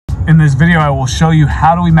In this video, I will show you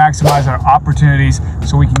how do we maximize our opportunities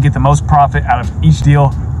so we can get the most profit out of each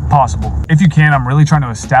deal possible. If you can, I'm really trying to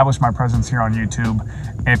establish my presence here on YouTube.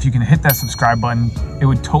 And if you can hit that subscribe button, it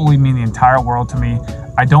would totally mean the entire world to me.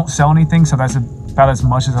 I don't sell anything, so that's about as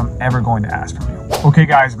much as I'm ever going to ask from you. Okay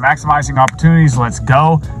guys, maximizing opportunities, let's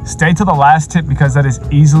go. Stay to the last tip because that is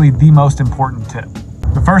easily the most important tip.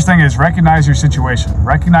 The first thing is recognize your situation.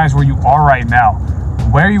 Recognize where you are right now.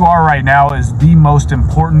 Where you are right now is the most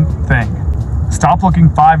important thing. Stop looking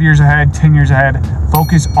 5 years ahead, 10 years ahead.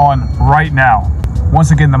 Focus on right now.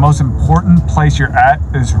 Once again, the most important place you're at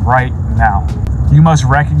is right now. You must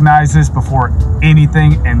recognize this before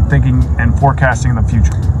anything and thinking and forecasting the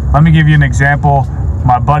future. Let me give you an example.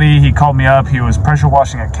 My buddy, he called me up. He was pressure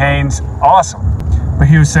washing at Cane's. Awesome. But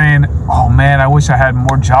he was saying, oh man, I wish I had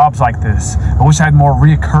more jobs like this. I wish I had more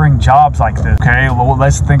reoccurring jobs like this. Okay, well,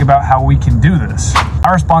 let's think about how we can do this.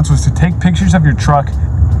 Our response was to take pictures of your truck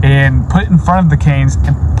and put it in front of the Cane's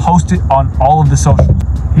and post it on all of the socials.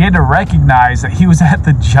 He had to recognize that he was at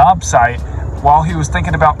the job site while he was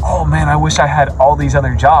thinking about, oh man, I wish I had all these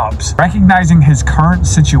other jobs. Recognizing his current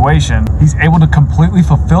situation, he's able to completely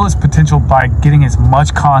fulfill his potential by getting as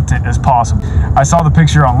much content as possible. I saw the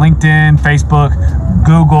picture on LinkedIn, Facebook,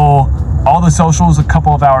 Google, all the socials a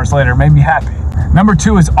couple of hours later. Made me happy. Number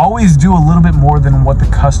two is always do a little bit more than what the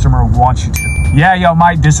customer wants you to. Yeah, y'all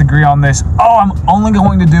might disagree on this. Oh, I'm only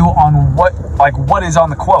going to do on what is on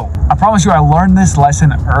the quote. I promise you, I learned this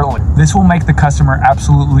lesson early. This will make the customer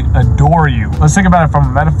absolutely adore you. Let's think about it from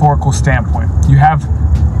a metaphorical standpoint. You have,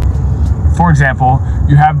 for example,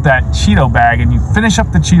 you have that Cheeto bag and you finish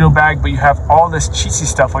up the Cheeto bag, but you have all this cheesy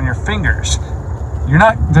stuff on your fingers. You're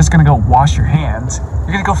not just gonna go wash your hands.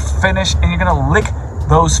 You're gonna go finish and you're gonna lick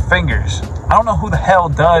those fingers. I don't know who the hell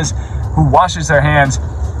who washes their hands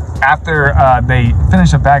after they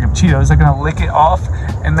finish a bag of Cheetos. They're gonna lick it off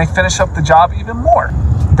and they finish up the job even more.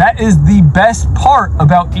 That is the best part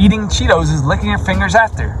about eating Cheetos, is licking your fingers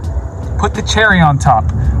after. Put the cherry on top,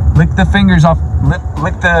 lick the fingers off,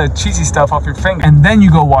 lick the cheesy stuff off your finger, and then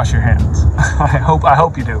you go wash your hands. I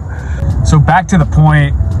hope you do. So back to the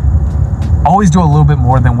point, always do a little bit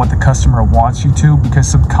more than what the customer wants you to, because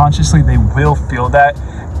subconsciously they will feel that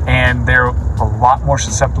and they're a lot more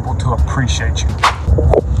susceptible to appreciate you.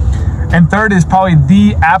 And third is probably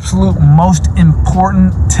the absolute most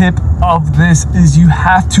important tip of this is you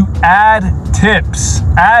have to add tips.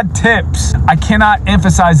 Add tips. I cannot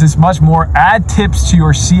emphasize this much more. Add tips to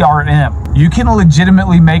your CRM. You can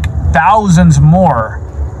legitimately make thousands more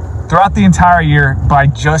throughout the entire year by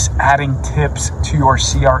just adding tips to your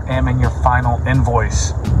CRM and your final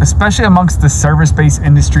invoice. Especially amongst the service-based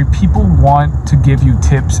industry, people want to give you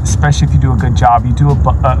tips, especially if you do a good job. You do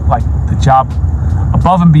like the job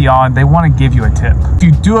above and beyond, they want to give you a tip. If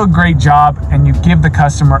you do a great job and you give the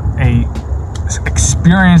customer a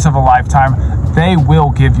experience of a lifetime, they will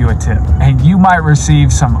give you a tip. And you might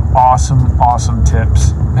receive some awesome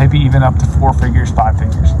tips, maybe even up to 4 figures, 5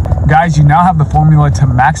 figures. Guys, you now have the formula to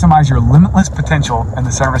maximize your limitless potential in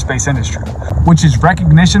the service-based industry, which is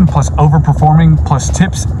recognition plus overperforming plus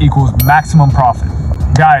tips equals maximum profit.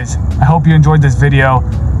 Guys, I hope you enjoyed this video.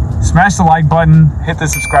 Smash the like button, hit the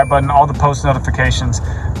subscribe button, all the post notifications,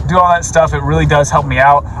 do all that stuff. It really does help me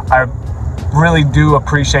out. I really do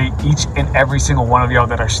appreciate each and every single one of y'all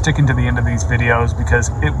that are sticking to the end of these videos, because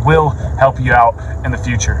it will help you out in the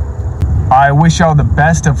future. I wish y'all the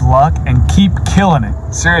best of luck and keep killing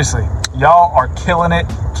it. Seriously, y'all are killing it.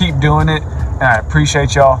 Keep doing it, and I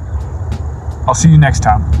appreciate y'all. I'll see you next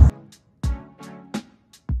time.